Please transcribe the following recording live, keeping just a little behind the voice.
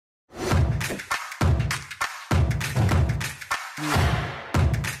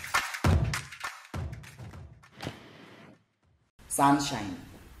sunshine,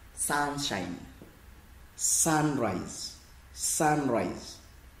 sunshine, sunrise, sunrise,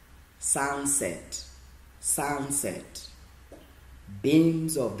 sunset, sunset,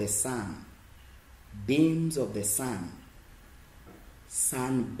 beams of the sun, beams of the sun,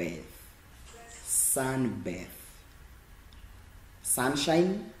 sunbathe, sunbathe,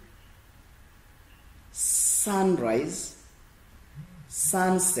 sunshine, sunrise,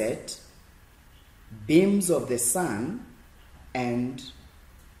 sunset, beams of the sun, and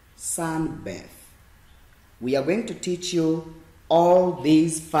sunbathe. We are going to teach you all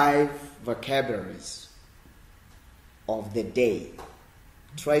these 5 vocabularies of the day.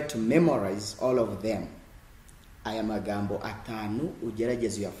 Try to memorize all of them. Aya magambo atanu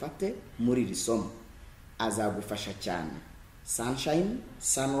ugerageze uyafate muri iri somo azagufasha cyane. Sunshine,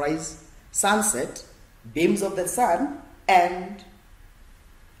 sunrise, sunset, beams of the sun, and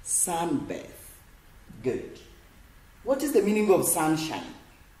sunbathe. Good. What is the meaning of sunshine?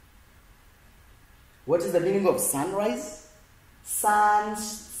 What is the meaning of sunrise?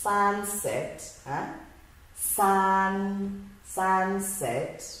 Sunset,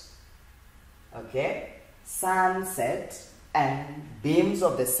 sunset, okay, sunset, and beams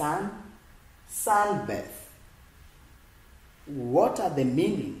of the sun, sunbathe. What are the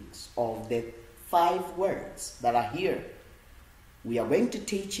meanings of the 5 words that are here? We are going to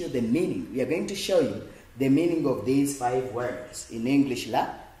teach you the meaning. We are going to show you the meaning of these 5 words in English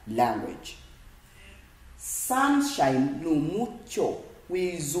language. Sunshine n'umucyo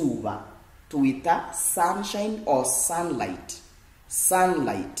w'izuba tuwita sunshine or sunlight.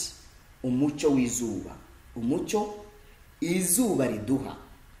 Sunlight, umucyo w'izuba. Umucyo izuba riduha.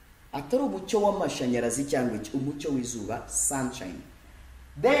 Atari umucyo w'amashanyarazi cyangwa umucyo w'izuba, sunshine.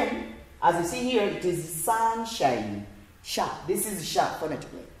 Then, as you see here, it is sunshine. Sha. This is sha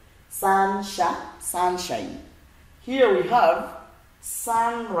phonetically. Sunshine. Here we have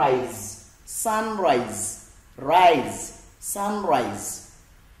sunrise, sunrise, rise, sunrise.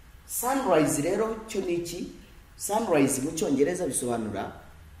 Sunrise rero cyo niki? Sunrise mu cyongereza bisobanura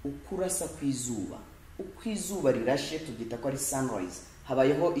ukurasa kw'izuba. Uko izuba rirashe tugita ko ari sunrise.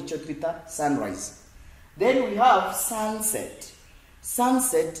 Habayeho icyo twita sunrise. Then we have sunset.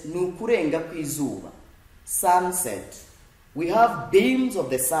 Sunset ni ukurenga kw'izuba. Sunset. We have beams of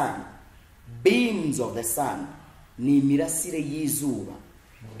the sun. Beams of the sun ni imirasire y'izuba.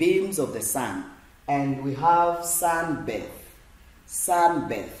 Beams of the sun. And we have sunbathe.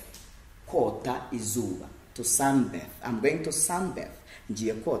 Sunbathe, kota izuba. To sunbathe. I'm going to sunbathe.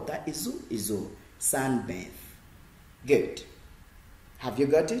 Ngiye kota izuba. Sunbathe. Good. Have you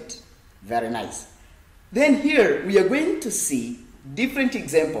got it? Very nice. Then here we are going to see different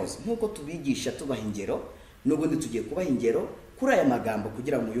examples. Nkuko tubigisha tubaha ingero, n'ubundi tugiye kubaha ingero kuri aya magambo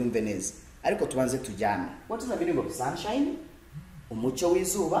kugira ngo muyumve neza. Ariko tubanze tujyane. What is the meaning of sunshine? Umucyo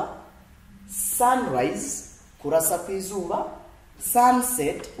w'izuba. Sunrise, kurasa kw'izuba.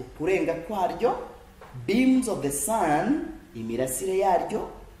 Sunset, ukurenga kwaryo. Beams of the sun, imirasire yaryo.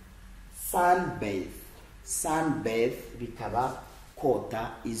 Sunbathe. Sunbathe bikaba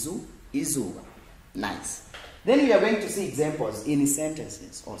kota izuba. Nice. Then we are going to see examples in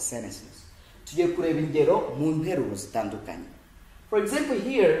sentences or sentences. Tugiye kureba ingero mu nteruro zitandukanye. For example,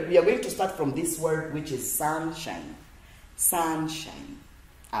 here we are going to start from this word which is sunshine. Sunshine.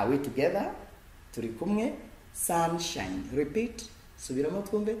 Are we together? Turi kumwe? Sunshine. Repeat. Subiramo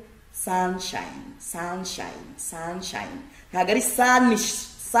twumve. Sunshine. Sunshine. Sunshine. Ntabwo ari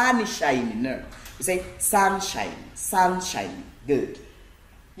sunshine. No. You say sunshine. Sunshine. Good.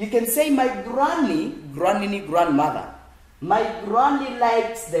 You can say my granny ni grandmother. My granny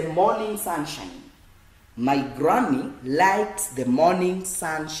likes the morning sunshine. My granny likes the morning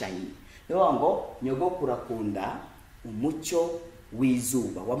sunshine. Niyo nyogokuru akunda umucyo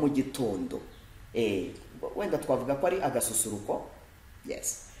w'izuba wa mu gitondo. Wenda twavuga ko ari agasusuruko.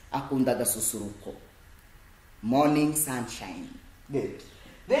 Yes. Akunda agasusuruko. Morning sunshine. Good.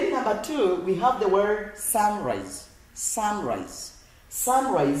 Then number 2, we have the word sunrise. Sunrise.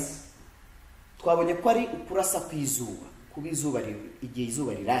 Sunrise, twabonye ko ari ukurasa kw'izuba. Kuba izuba igihe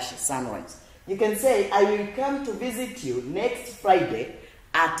izuba rirashe. Sunrise. You can say, I will come to visit you next Friday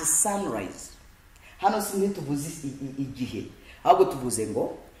at sunrise. Hano sinituvuze igihe. Ahubwo tuvuze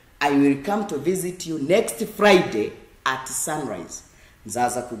ngo, I will come to visit you next Friday at sunrise.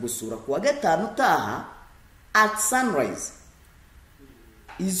 Nzaza kugusura kuwa gatanu utaha at sunrise.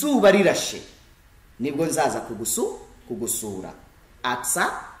 Izuba rirashe. Nibwo nzaza kugusura. At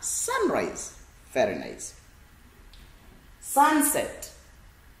sunrise. Very nice. Sunset.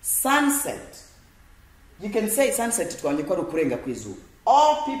 Sunset. You can say sunset twanye ko rukurenga kwizuba.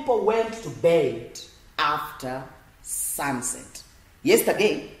 All people went to bed after sunset.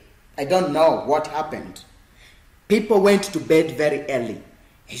 Yesterday, I don't know what happened. People went to bed very early.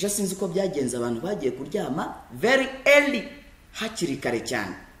 Ejo sinzi uko byagenze abantu bagiye kuryama very early, hakiri kare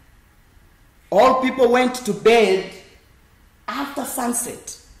cyane. All people went to bed after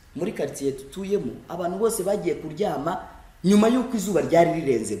sunset. Muri quartier tutuyemo abantu bose bagiye kuryama nyuma y'uko izuba ryari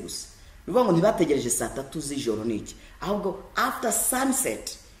rirenze gusa. Bivuga ngo ntibategereje saa 3 z'ijoro niki, ahubwo after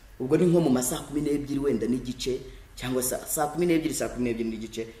sunset, ubwo ni nko mu masaha 12 wenda n'igice cyangwa saa 12 saa 12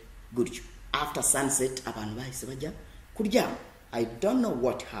 n'igice gutyo. After sunset abantu bahise bajya kuryama. I don't know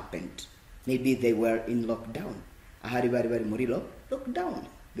what happened. Maybe they were in lockdown. Ahari bari muri lockdown.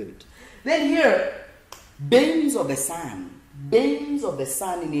 Good. Then here, beams of the sun. Beams of the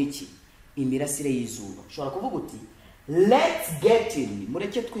sun in iki imirasire y'izuba. Ushobora kuvuga uti let's get in.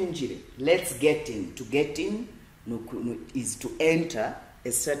 Mureke twinjire. Let's get in. To get in is to enter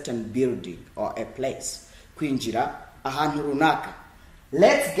a certain building or a place. Kwinjira ahantu runaka.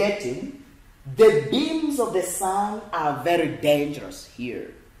 Let's get in. The beams of the sun are very dangerous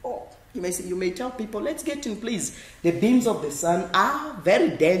here. Oh, you may tell people, let's get in, please. The beams of the sun are very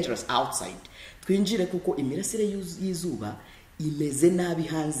dangerous outside. Twinjire kuko imirasire y'izuba imeze nabi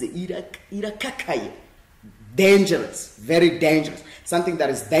hanze, irakakaye. Dangerous, very dangerous. Something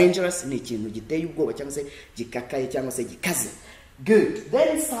that is dangerous ni ikintu giteye ubwoba cyangwa se gikakaye cyangwa se gikaze. Good.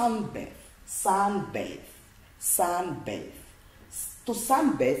 Then sunbathe. Sunbathe. Sunbathe. To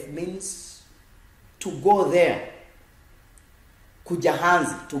sunbathe means to go there, kuja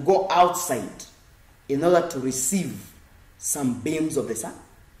hanze, to go outside in order to receive some beams of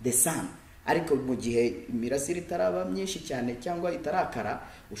the sun. Ariko mu gihe imirasire itaraba myinshi cyane cyangwa itarakara,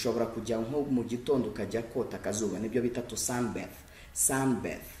 ushobora kujya nko mu gitondo ukajya kota akazuba, nibyo bita to sunbathe.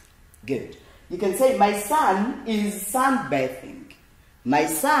 Sunbathe. Good. You can say my son is sunbathing. My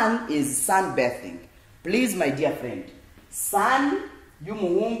son is sunbathing. Please, my dear friend, son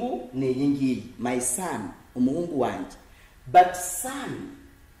y'umuhungu ni yingiyi, my son, umuhungu wanje. But son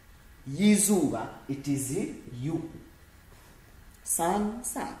yizuba, it is you. Son.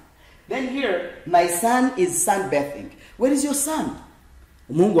 Then here, my son is sunbathing. Where is your son?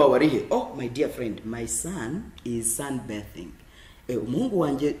 Umuhungu wawe ari he? Oh, my dear friend, my son is sunbathing. Umuhungu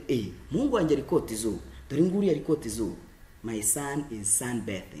wanje ari kota izuba. Dore nguri ari kota izuba. My son is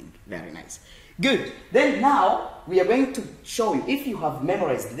sunbathing. Very nice. Good. Then now we are going to show you, if you have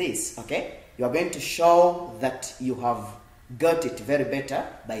memorized this, okay, you are going to show that you have got it very better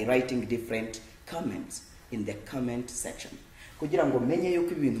by writing different comments in the comment section. Kugira ngo menye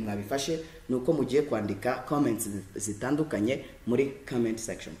yuko ibintu mwabifashe nuko mugiye kwandika comments zitandukanye muri comment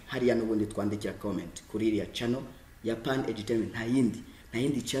section. Hariya n'ubundi twandikira comment kuri iriya channel ya Pan Edutainment. Nta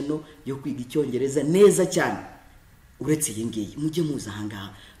yindi channel yo kwiga icyongereza neza cyane uretse yingiyi. Mujye muza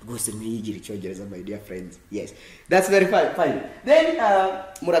hangaha rwose mwiyigira icyongereza, my dear friends. Yes, that's very fine. Then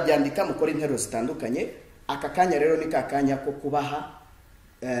murabyandika mukora interuro zitandukanye. Aka kanya rero ni kakanya ko kubaha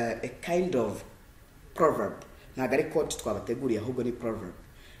a kind of proverb. Ntago ari quote twabateguriye, ahubwo ni proverb.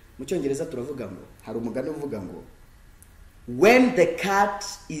 Mu cyongereza turavuga ngo, hari umugani uvuga ngo, when the cat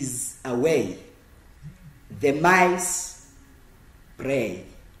is away, the mice play.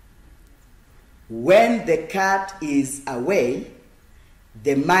 When the cat is away,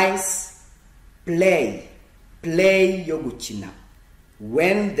 the mice play. Play yo gukina.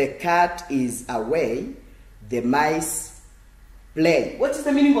 When the cat is away, the mice play. What is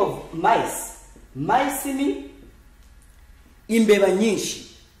the meaning of mice? Mice ni imbeba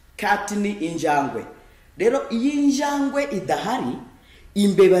nyinshi, cat ni injangwe. Rero iyi injangwe idahari,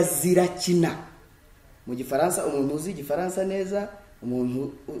 imbeba zirakina. Mu Gifaransa, umuntu uzi Igifaransa neza,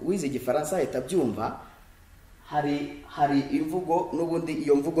 umuntu wize Igifaransa ahita byumva. Hari imvugo n'ubundi,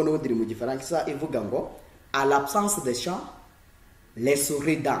 iyo mvugo n'ubundi iri mu Gifaransa ivuga ngo, à l'absence de chant, les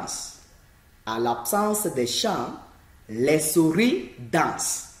souris dansent. À l'absence de chant, les souris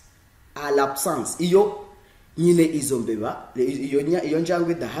dansent. À l'absence, iyo nyine izo mbeba, iyo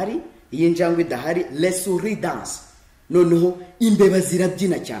njangwe idahari, iyi njangwe idahari, les souris dansent. Noneho imbeba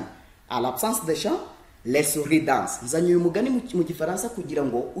zirabyina cyane. À l'absence de chant, les souris dansent. Nzanye uyu mugani mu Gifaransa kugira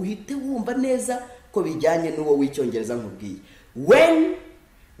ngo uhite wumva neza ko bijyanye n'uwo w'icyongereza nkubwiye. When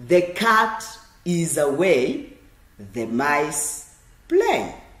the cat is away, the mice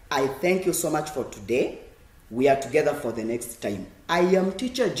play. I thank you so much for today. We are together for the next time. I am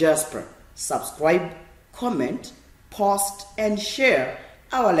Teacher Jasper. Subscribe, comment, post, and share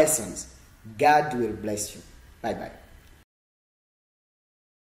our lessons. God will bless you. Bye-bye.